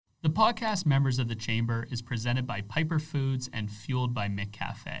podcast Members of the Chamber is presented by Piper Foods and fueled by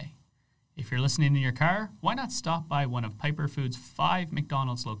McCafe. If you're listening in your car, why not stop by one of Piper Foods' 5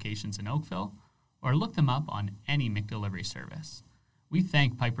 McDonald's locations in Oakville, or look them up on any McDelivery service. We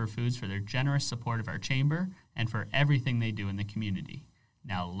thank Piper Foods for their generous support of our chamber and for everything they do in the community.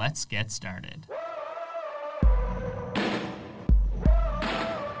 Now let's get started.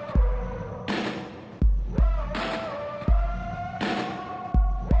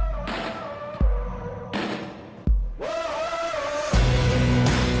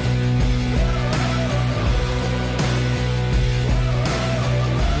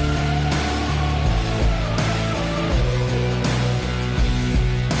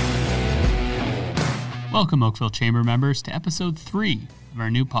 Welcome, Oakville Chamber members, to episode 3 of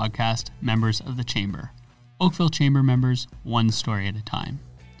our new podcast, Members of the Chamber. Oakville Chamber members, one story at a time.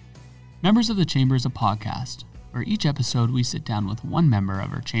 Members of the Chamber is a podcast where each episode we sit down with one member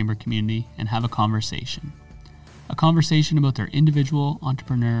of our chamber community and have a conversation. A conversation about their individual,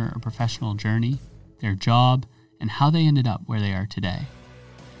 entrepreneur, or professional journey, their job, and how they ended up where they are today.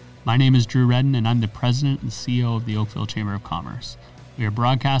 My name is Drew Redden, and I'm the president and CEO of the Oakville Chamber of Commerce. We are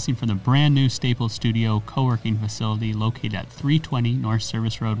broadcasting from the brand new Staples Studio co-working facility located at 320 North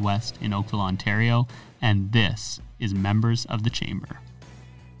Service Road West in Oakville, Ontario, and this is Members of the Chamber.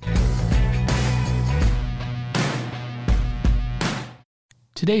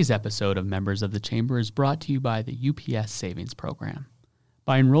 Today's episode of Members of the Chamber is brought to you by the UPS Savings Program.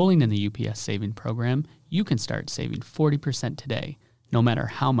 By enrolling in the UPS Savings Program, you can start saving 40% today, no matter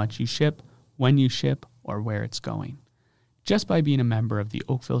how much you ship, when you ship, or where it's going. Just by being a member of the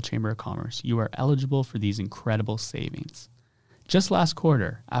Oakville Chamber of Commerce, you are eligible for these incredible savings. Just last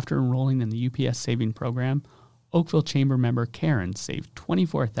quarter, after enrolling in the UPS Saving Program, Oakville Chamber member Karen saved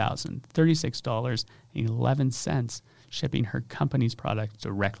 $24,036.11 shipping her company's products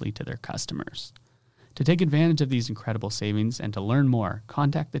directly to their customers. To take advantage of these incredible savings and to learn more,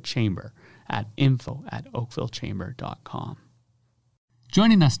 contact the Chamber at info@oakvillechamber.com.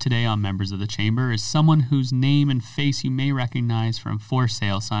 Joining us today on Members of the Chamber is someone whose name and face you may recognize from for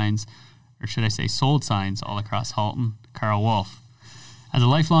sale signs, or should I say sold signs, all across Halton, Carl Wolf. As a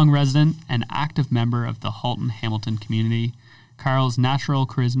lifelong resident and active member of the Halton-Hamilton community, Carl's natural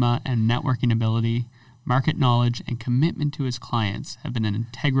charisma and networking ability, market knowledge, and commitment to his clients have been an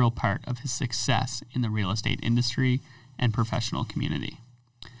integral part of his success in the real estate industry and professional community.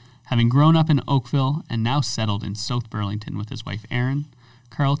 Having grown up in Oakville and now settled in South Burlington with his wife Erin,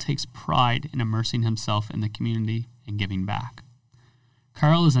 Carl takes pride in immersing himself in the community and giving back.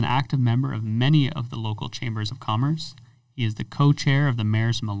 Carl is an active member of many of the local chambers of commerce. He is the co-chair of the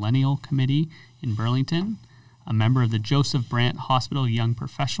Mayor's Millennial Committee in Burlington, a member of the Joseph Brant Hospital Young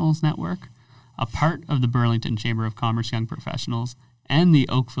Professionals Network, a part of the Burlington Chamber of Commerce Young Professionals, and the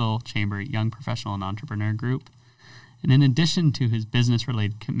Oakville Chamber Young Professional and Entrepreneur Group. And in addition to his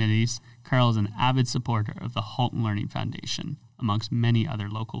business-related committees, Carl is an avid supporter of the Halton Learning Foundation, amongst many other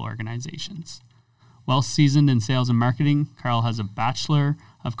local organizations. Well seasoned in sales and marketing, Carl has a Bachelor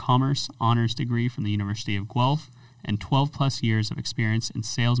of Commerce honors degree from the University of Guelph and 12-plus years of experience in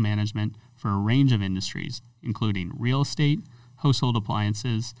sales management for a range of industries, including real estate, household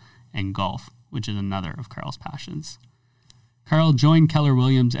appliances, and golf, which is another of Carl's passions. Carl joined Keller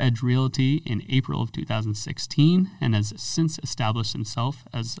Williams Edge Realty in April of 2016 and has since established himself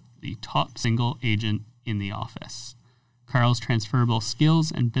as the top single agent in the office. Carl's transferable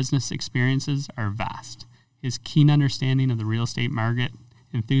skills and business experiences are vast. His keen understanding of the real estate market,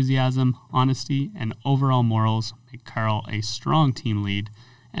 enthusiasm, honesty, and overall morals make Carl a strong team lead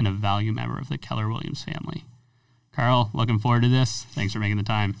and a valued member of the Keller Williams family. Carl, looking forward to this. Thanks for making the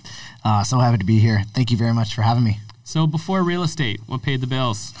time. So happy to be here. Thank you very much for having me. So before real estate, what paid the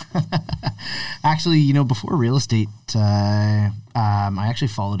bills? Actually, before real estate, I actually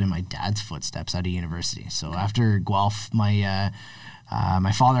followed in my dad's footsteps out of university. So after Guelph, my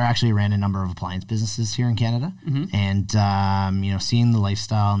father actually ran a number of appliance businesses here in Canada. Mm-hmm. And, seeing the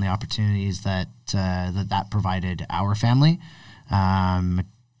lifestyle and the opportunities that provided our family,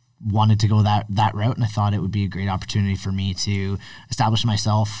 wanted to go that route, and I thought it would be a great opportunity for me to establish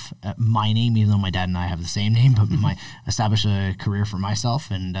myself, my name, even though my dad and I have the same name, but establish a career for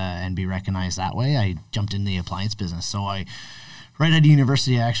myself and be recognized that way. I jumped into the appliance business. So right out of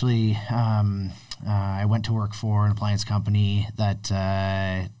university, I actually I went to work for an appliance company that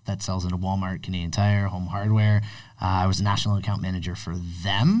sells into Walmart, Canadian Tire, Home Hardware. I was a national account manager for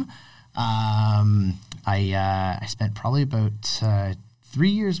them. I spent probably about 3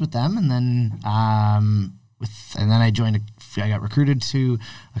 years with them, and then I got recruited to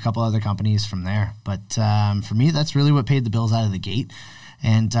a couple other companies from there. But for me, that's really what paid the bills out of the gate.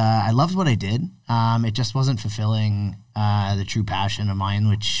 And I loved what I did. It just wasn't fulfilling the true passion of mine,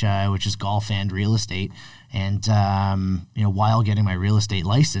 which is golf and real estate. And while getting my real estate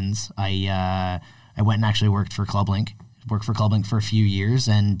license, I went and actually worked for ClubLink. Worked for ClubLink for a few years,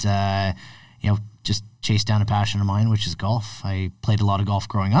 and just chased down a passion of mine, which is golf. I played a lot of golf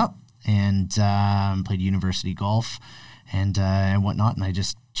growing up, and played university golf and whatnot. And I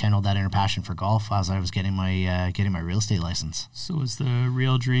just channeled that inner passion for golf as I was getting my real estate license. So was the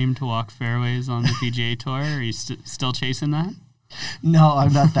real dream to walk fairways on the PGA Tour? Are you still chasing that? No,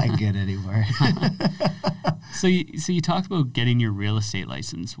 I'm not that good anymore. So you talked about getting your real estate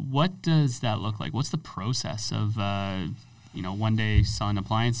license. What does that look like? What's the process of one day selling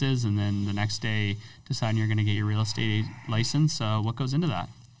appliances and then the next day deciding you're going to get your real estate license? What goes into that?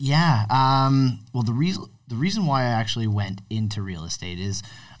 Yeah. Well, the reason why I actually went into real estate is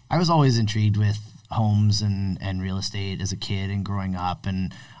I was always intrigued with homes and real estate as a kid and growing up,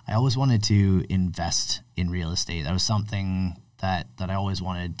 and I always wanted to invest in real estate. That was something that I always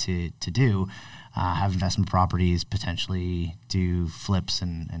wanted to do, have investment properties, potentially do flips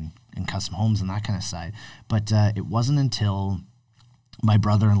and custom homes and that kind of side. But it wasn't until my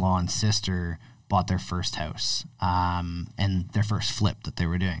brother-in-law and sister bought their first house and their first flip that they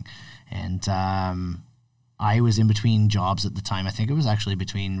were doing. And I was in between jobs at the time. I think it was actually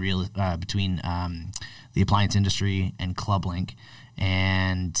between the appliance industry and ClubLink.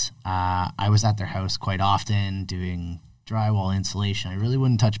 And I was at their house quite often doing drywall, insulation. I really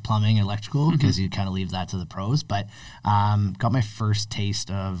wouldn't touch plumbing, electrical, because you kind of leave that to the pros. But got my first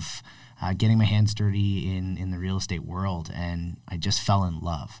taste of getting my hands dirty in the real estate world, and I just fell in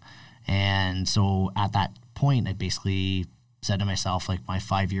love. And so at that point, I basically said to myself, like, my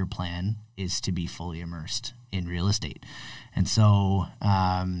 5-year plan is to be fully immersed in real estate. And so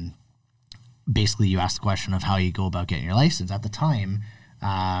basically you asked the question of how you go about getting your license. At the time,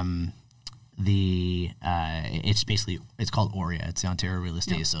 it's called OREA. It's the Ontario Real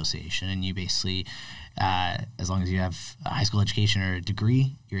Estate Association, and you basically, as long as you have a high school education or a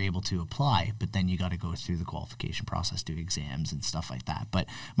degree, you're able to apply. But then you got to go through the qualification process, do exams and stuff like that. But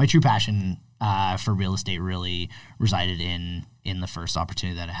my true passion for real estate really resided in the first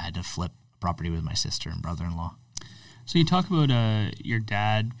opportunity that I had to flip a property with my sister and brother-in-law. So you talk about your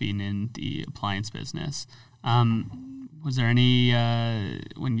dad being in the appliance business. Was there any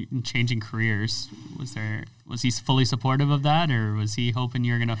when changing careers? Was he fully supportive of that, or was he hoping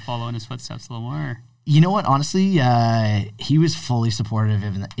you were going to follow in his footsteps a little more? You know what? Honestly, he was fully supportive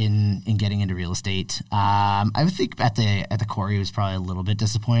in getting into real estate. I would think at the core, he was probably a little bit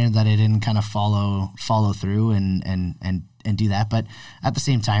disappointed that I didn't kind of follow through and do that. But at the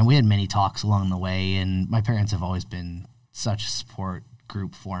same time, we had many talks along the way, and my parents have always been such a support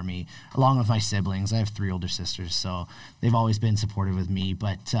group for me, along with my siblings. I have 3 older sisters, so they've always been supportive with me.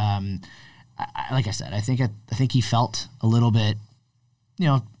 But like I said, I think he felt a little bit,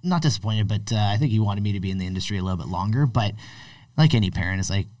 not disappointed, but I think he wanted me to be in the industry a little bit longer. But like any parent, it's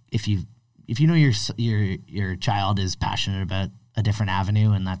like if you know your child is passionate about a different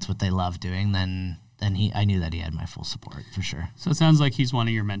avenue and that's what they love doing, then I knew that he had my full support for sure. So it sounds like he's one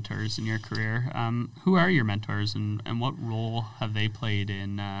of your mentors in your career. Who are your mentors, and what role have they played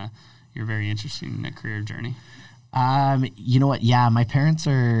in your very interesting career journey? You know what? Yeah, my parents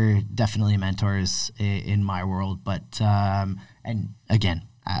are definitely mentors in my world, but and again,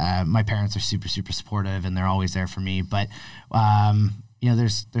 my parents are super, super supportive, and they're always there for me. But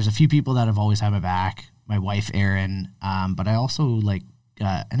there's a few people that have always had my back. My wife, Erin, but I also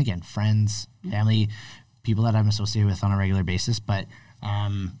and again, friends, family, people that I'm associated with on a regular basis. But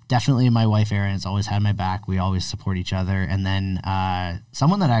definitely my wife, Erin, has always had my back. We always support each other. And then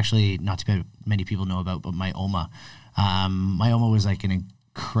someone that actually not too many people know about, but my Oma. My Oma was like an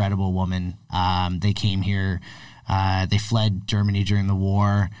incredible woman. They came here. They fled Germany during the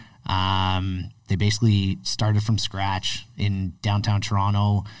war. They basically started from scratch in downtown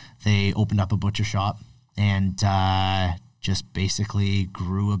Toronto. They opened up a butcher shop and just basically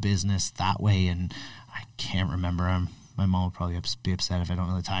grew a business that way. And I can't remember them. My mom would probably be upset if I don't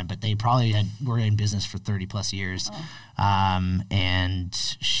know the time, but they probably were in business for 30 plus years. Oh. And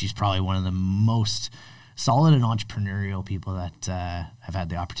she's probably one of the most solid and entrepreneurial people that I've had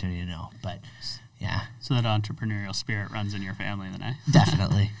the opportunity to know. But yeah. So that entrepreneurial spirit runs in your family then, eh?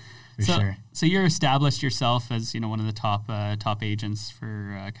 Definitely. For sure. So you're established yourself as, one of the top agents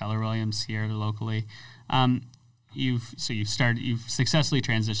for Keller Williams here locally. You've successfully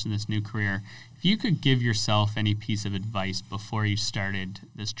transitioned this new career. If you could give yourself any piece of advice before you started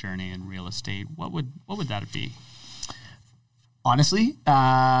this journey in real estate, what would that be? Honestly,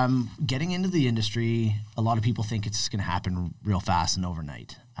 getting into the industry, a lot of people think it's going to happen real fast and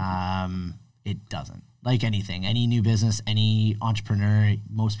overnight. It doesn't. Like anything, any new business, any entrepreneur,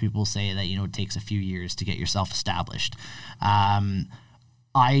 most people say that, it takes a few years to get yourself established.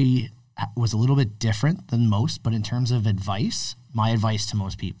 I was a little bit different than most, but in terms of advice, my advice to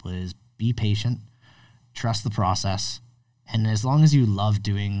most people is be patient, trust the process, and as long as you love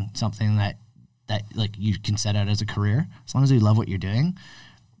doing something that like you can set out as a career, as long as you love what you're doing,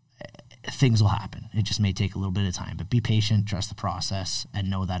 things will happen. It just may take a little bit of time, but be patient, trust the process, and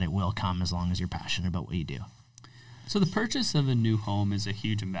know that it will come as long as you're passionate about what you do. So the purchase of a new home is a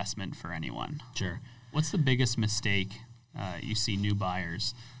huge investment for anyone. Sure. What's the biggest mistake you see new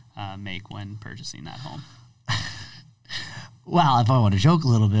buyers make when purchasing that home? Well, if I want to joke a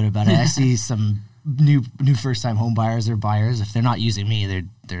little bit about it, I see some new first-time home buyers or buyers. If they're not using me,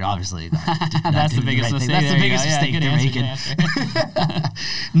 they're obviously not that's the biggest mistake. That's the biggest mistake they're making.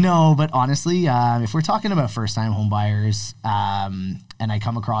 No, but honestly, if we're talking about first-time home buyers, and I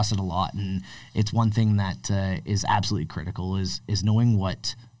come across it a lot, and it's one thing that is absolutely critical is knowing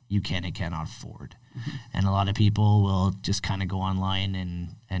what you can and cannot afford. Mm-hmm. And a lot of people will just kind of go online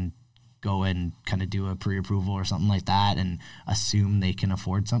and go and kind of do a pre-approval or something like that and assume they can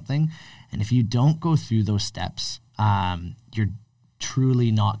afford something. And if you don't go through those steps, you're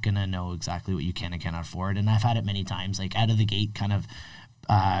truly not going to know exactly what you can and cannot afford. And I've had it many times, like out of the gate, kind of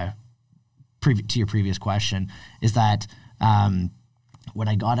to your previous question, is that when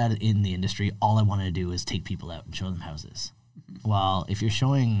I got out in the industry, all I wanted to do was take people out and show them houses. Mm-hmm. Well, if you're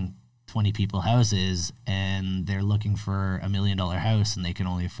showing 20 people houses and they're looking for $1 million house and they can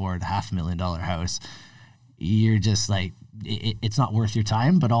only afford $500,000 house, you're just like, it's not worth your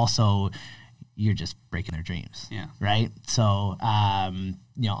time, but also you're just breaking their dreams. Yeah. Right. So,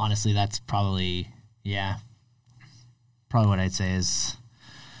 honestly, that's probably what I'd say is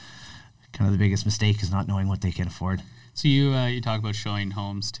kind of the biggest mistake, is not knowing what they can afford. So you talk about showing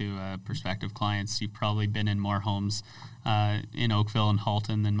homes to prospective clients. You've probably been in more homes in Oakville and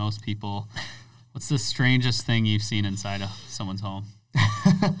Halton than most people. What's the strangest thing you've seen inside of someone's home?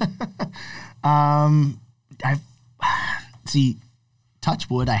 Touch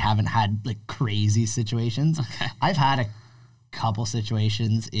wood, I haven't had like crazy situations. Okay. I've had a couple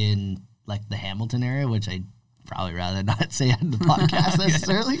situations in like the Hamilton area, which I'd probably rather not say on the podcast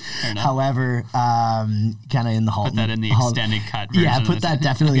necessarily. However, kind of in the Halton. Put that in the extended cut version. Yeah, put that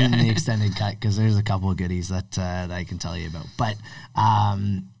definitely in the extended cut, because there's a couple of goodies that I can tell you about. But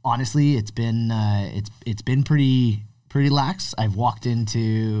honestly, it's been pretty lax. I've walked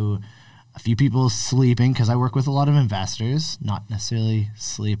into a few people sleeping, because I work with a lot of investors, not necessarily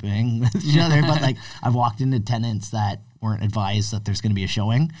sleeping with each other, but like I've walked into tenants that weren't advised that there's going to be a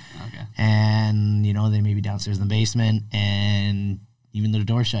showing. Okay. And, they may be downstairs in the basement, and even though the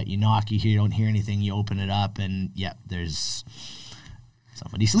door's shut, you knock, you don't hear anything, you open it up, and there's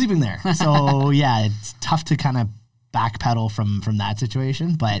somebody sleeping there. So yeah, it's tough to kind of backpedal from that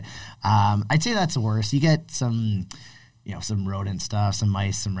situation, but I'd say that's the worst. You get some rodent stuff, some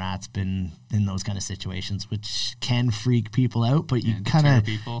mice, some rats, been in those kind of situations, which can freak people out, but you kind of,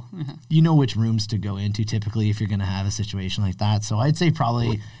 you know which rooms to go into typically if you're going to have a situation like that. So I'd say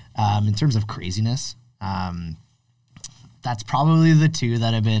probably in terms of craziness, that's probably the two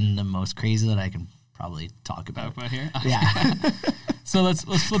that have been the most crazy that I can probably talk about here. Yeah. So let's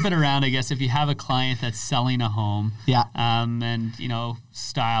flip it around. I guess if you have a client that's selling a home, and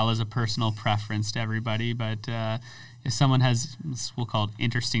style is a personal preference to everybody, but if someone has, we'll call it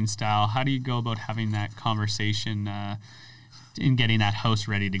interesting style, how do you go about having that conversation in getting that house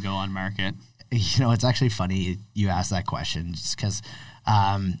ready to go on market? It's actually funny you asked that question, just because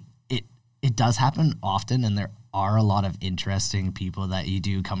it does happen often, and there are a lot of interesting people that you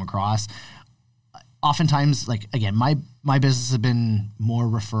do come across. Oftentimes, like, again, my business has been more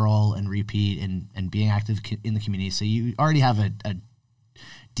referral and repeat and being active in the community, so you already have a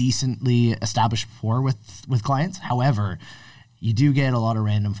decently established rapport with clients. However, you do get a lot of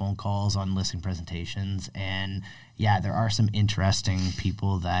random phone calls on listing presentations, and there are some interesting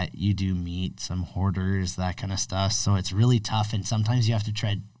people that you do meet, some hoarders, that kind of stuff. So it's really tough, and sometimes you have to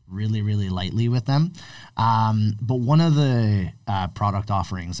tread really, really lightly with them. But one of the product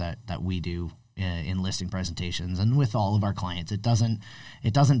offerings that we do in listing presentations and with all of our clients, it doesn't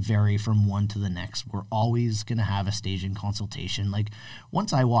vary from one to the next. We're always going to have a staging consultation. Like,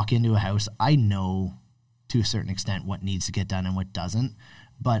 once I walk into a house, I know to a certain extent what needs to get done and what doesn't,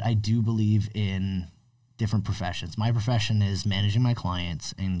 but I do believe in different professions. My profession is managing my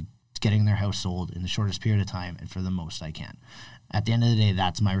clients and getting their house sold in the shortest period of time and for the most I can. At the end of the day,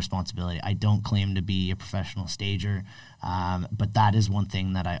 that's my responsibility. I don't claim to be a professional stager, but that is one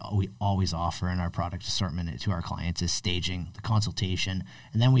thing that we always offer in our product assortment to our clients is staging, the consultation,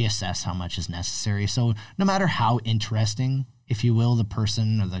 and then we assess how much is necessary. So no matter how interesting, if you will, the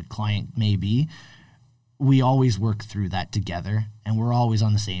person or the client may be, we always work through that together, and we're always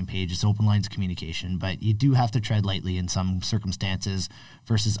on the same page. It's open lines of communication, but you do have to tread lightly in some circumstances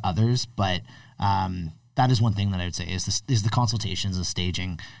versus others. But that is one thing that I would say is the consultations, the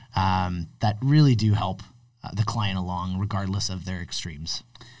staging, that really do help the client along regardless of their extremes.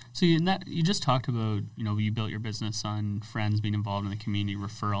 So you just talked about, you built your business on friends being involved in the community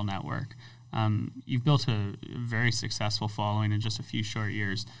referral network. You've built a very successful following in just a few short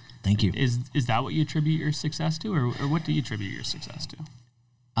years. Thank you. Is that what you attribute your success to, or what do you attribute your success to?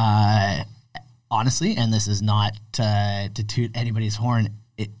 Honestly, and this is not to toot anybody's horn,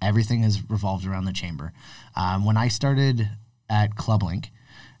 everything has revolved around the chamber. When I started at ClubLink,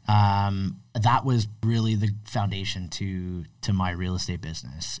 that was really the foundation to my real estate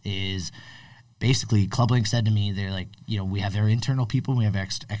business. Is basically ClubLink said to me, they're like, we have our internal people, and we have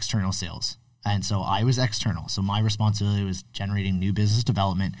external sales. And so I was external. So my responsibility was generating new business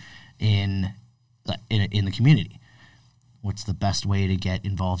development in the community. What's the best way to get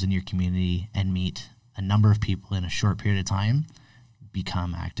involved in your community and meet a number of people in a short period of time?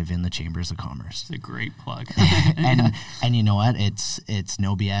 Become active in the chambers of commerce. It's a great plug. and you know what? It's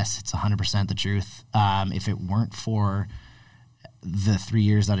no BS. It's 100% the truth. If it weren't for the 3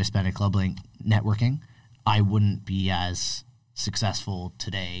 years that I spent at ClubLink networking, I wouldn't be as successful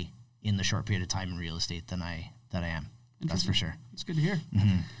today in the short period of time in real estate than I am. That's for sure. That's good to hear.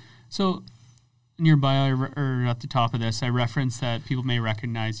 Mm-hmm. So in your bio, or at the top of this, I referenced that people may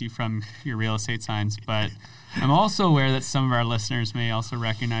recognize you from your real estate signs, but I'm also aware that some of our listeners may also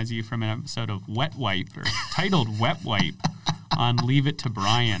recognize you from an episode of Wet Wipe, or titled Wet Wipe, on Leave It to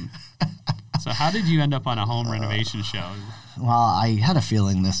Brian. So how did you end up on a home renovation show? Well, I had a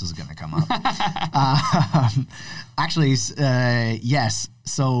feeling this was going to come up. Actually, yes.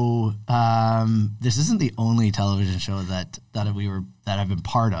 So this isn't the only television show that I've been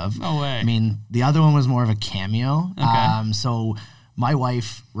part of. No way. I mean, the other one was more of a cameo. Okay. So my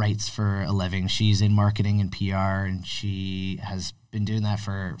wife writes for a living. She's in marketing and PR, and she has been doing that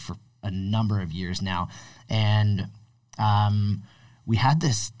for a number of years now. And we had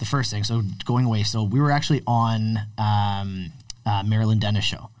the first thing, so going away. So we were actually on Marilyn Dennis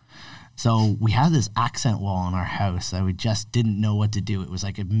show. So we had this accent wall in our house that we just didn't know what to do. It was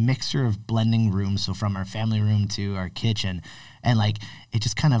like a mixture of blending rooms. So from our family room to our kitchen, and like, it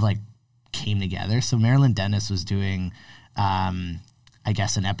just kind of like came together. So Marilyn Dennis was doing, I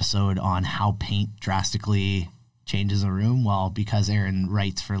guess, an episode on how paint drastically changes a room. Well, because Erin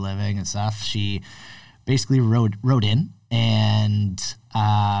writes for a living and stuff, she basically wrote in, and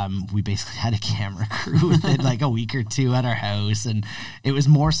we basically had a camera crew within like a week or two at our house, and it was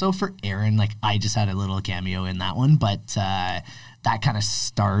more so for Erin. Like, I just had a little cameo in that one, but that kind of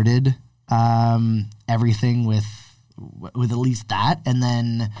started everything with at least that. And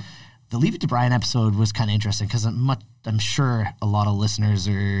then the Leave It to Brian episode was kind of interesting because I'm sure a lot of listeners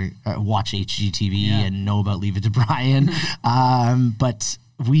watch HGTV and know about Leave It to Brian, but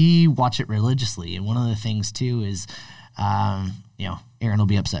we watch it religiously. And one of the things too is, Erin will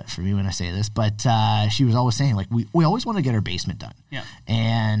be upset for me when I say this, but she was always saying, like, we always want to get our basement done. Yeah.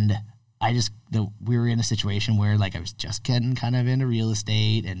 And we were in a situation where, like, I was just getting kind of into real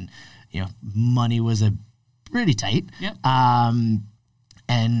estate, and, money was pretty tight. Yeah.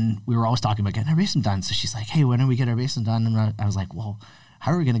 And we were always talking about getting our basement done. So she's like, hey, when do we get our basement done? And I was like, well,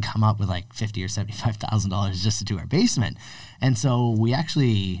 how are we going to come up with like $50,000 or $75,000 just to do our basement? And so we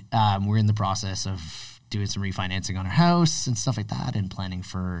actually we're in the process of doing some refinancing on our house and stuff like that, and planning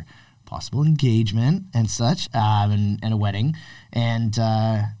for possible engagement and such, and a wedding. And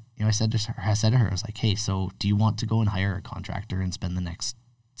I said to her, I was like, hey, so do you want to go and hire a contractor and spend the next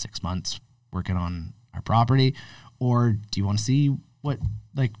 6 months working on our property, or do you want to see what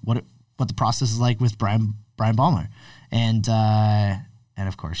the process is like with Brian Baumler? And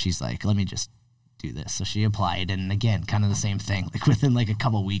of course she's like, let me just do this. So she applied, and again, kind of the same thing. Like, within like a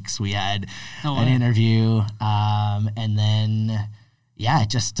couple weeks, we had an interview, and then it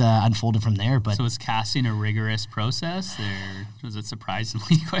just unfolded from there. But so was casting a rigorous process, or was it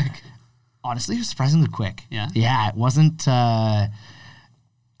surprisingly quick? Honestly, it was surprisingly quick. Yeah, it wasn't. I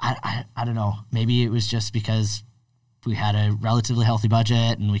don't know. Maybe it was just because we had a relatively healthy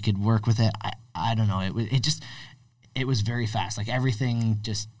budget and we could work with it. I don't know. It was very fast. Like, everything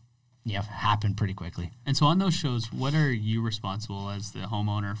just happen pretty quickly. And so on those shows, what are you responsible as the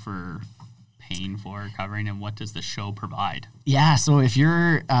homeowner for paying for, covering, and what does the show provide? Yeah, so if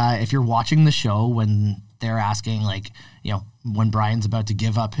you're watching the show when they're asking, like, when Brian's about to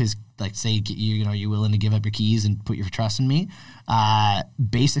give up his, like, say, you willing to give up your keys and put your trust in me,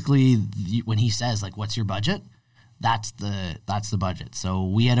 basically when he says, like, what's your budget, that's the budget. So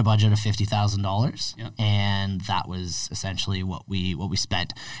we had a budget of $50,000, Yep. and that was essentially what we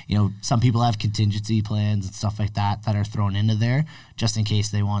spent. Some people have contingency plans and stuff like that are thrown into there just in case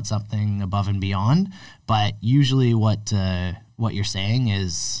they want something above and beyond. But usually, what you're saying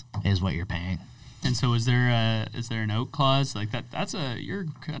is what you're paying. And so is there an out clause like that? You're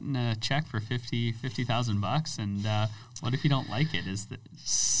cutting a check for $50,000, and what if you don't like it?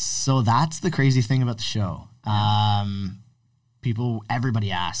 So that's the crazy thing about the show.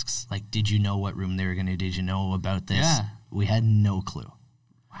 Everybody asks, like, did you know what room they were going to? Did you know about this? Yeah. We had no clue.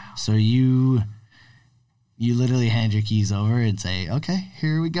 Wow. So you literally hand your keys over and say, okay,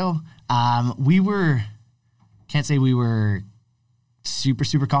 here we go. Can't say we were super,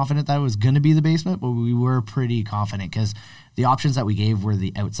 super confident that it was going to be the basement, but we were pretty confident because the options that we gave were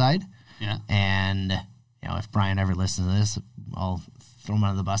the outside. Yeah. And, if Brian ever listens to this, I'll throw him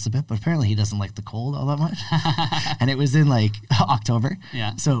under the bus a bit, but apparently he doesn't like the cold all that much. And it was in like October.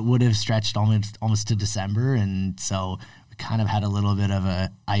 Yeah. So it would have stretched almost to December. And so we kind of had a little bit of a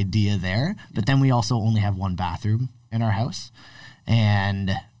idea there, but then we also only have one bathroom in our house.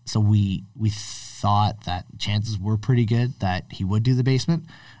 And so we thought that chances were pretty good that he would do the basement.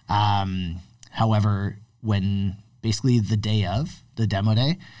 However, when basically the day of the demo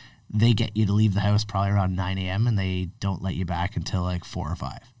day, they get you to leave the house probably around 9 a.m. and they don't let you back until like 4 or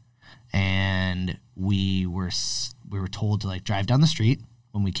 5. And we were told to like drive down the street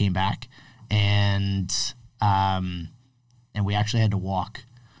when we came back, and we actually had to walk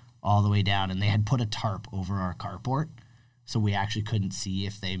all the way down, and they had put a tarp over our carport, so we actually couldn't see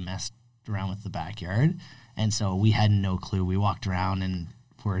if they messed around with the backyard. And so we had no clue. We walked around and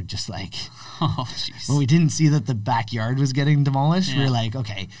we're just like, oh, jeez. when we didn't see that the backyard was getting demolished, we were like,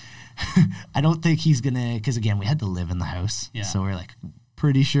 okay, I don't think he's gonna, because again, we had to live in the house. Yeah. So we're like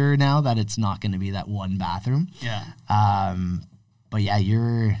pretty sure now that it's not going to be that one bathroom. Yeah. But yeah,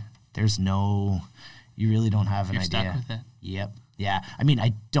 you really don't have an You're idea. stuck with it. Yep. Yeah. I mean,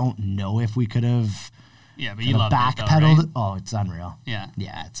 I don't know if we could have Yeah, but you love it though, backpedaled. right? Oh, it's unreal. Yeah.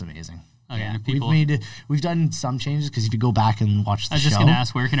 Yeah, it's amazing. Okay, Yeah. and people- We've done some changes because if you go back and watch the I was show. just going to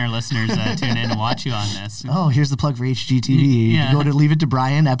ask, where can our listeners tune in and watch you on this? Oh, here's the plug for HGTV. Yeah. You go to Leave It to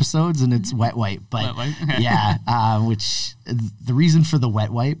Brian episodes, and it's wet wipe. But Wet wipe? yeah, which the reason for the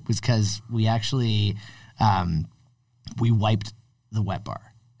wet wipe was because we actually we wiped the wet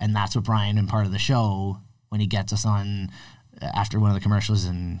bar, and that's what Brian, in part of the show, when he gets us on after one of the commercials,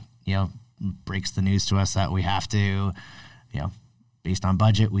 and breaks the news to us that we have to, based on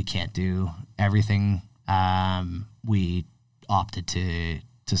budget, we can't do everything. We opted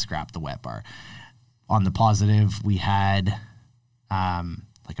to scrap the wet bar. On the positive, we had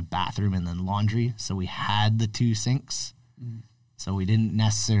like a bathroom and then laundry, so we had the 2 sinks. So we didn't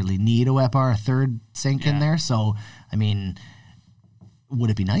necessarily need a wet bar, a third sink in there. So, I mean, would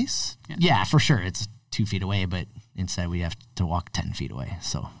it be nice? Yeah, for sure. It's 2 feet away, but instead we have to walk 10 feet away.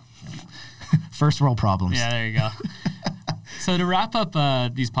 So first world problems. Yeah, there you go. So to wrap up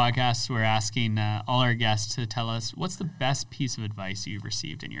these podcasts, we're asking all our guests to tell us, what's the best piece of advice you've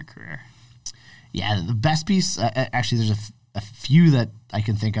received in your career? Yeah, the best piece, actually there's a few that I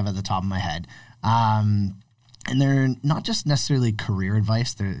can think of at the top of my head. And they're not just necessarily career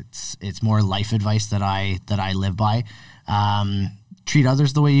advice. It's more life advice that I live by. Treat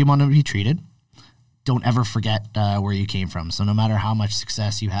others the way you want to be treated. Don't ever forget where you came from. So no matter how much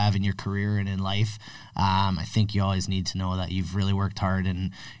success you have in your career and in life, I think you always need to know that you've really worked hard,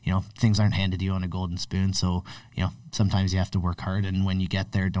 and things aren't handed to you on a golden spoon. So sometimes you have to work hard, and when you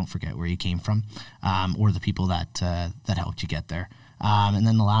get there, don't forget where you came from, or the people that helped you get there. And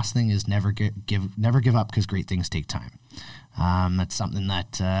then the last thing is never give up, because great things take time. That's something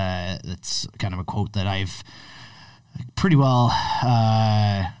that's kind of a quote that I've pretty well.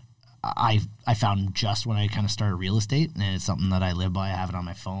 I found just when I kind of started real estate, and it's something that I live by. I have it on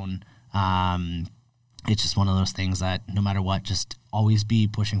my phone. It's just one of those things that no matter what, just always be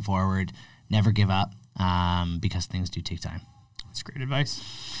pushing forward, never give up, because things do take time. That's great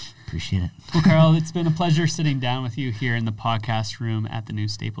advice. Appreciate it. Well, Carl, it's been a pleasure sitting down with you here in the podcast room at the new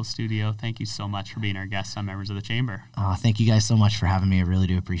Staples Studio. Thank you so much for being our guest on Members of the Chamber. Thank you guys so much for having me. I really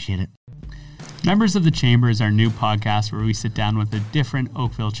do appreciate it. Members of the Chamber is our new podcast where we sit down with a different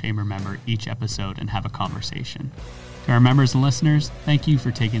Oakville Chamber member each episode and have a conversation. To our members and listeners, thank you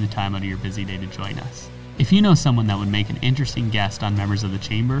for taking the time out of your busy day to join us. If you know someone that would make an interesting guest on Members of the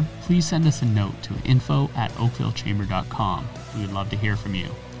Chamber, please send us a note to info@oakvillechamber.com. We would love to hear from you.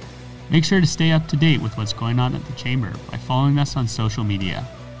 Make sure to stay up to date with what's going on at the Chamber by following us on social media.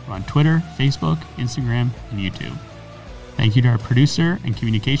 We're on Twitter, Facebook, Instagram, and YouTube. Thank you to our producer and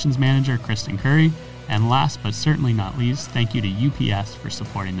communications manager, Kristen Curry. And last but certainly not least, thank you to UPS for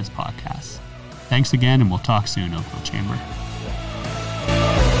supporting this podcast. Thanks again, and we'll talk soon, Oakville Chamber.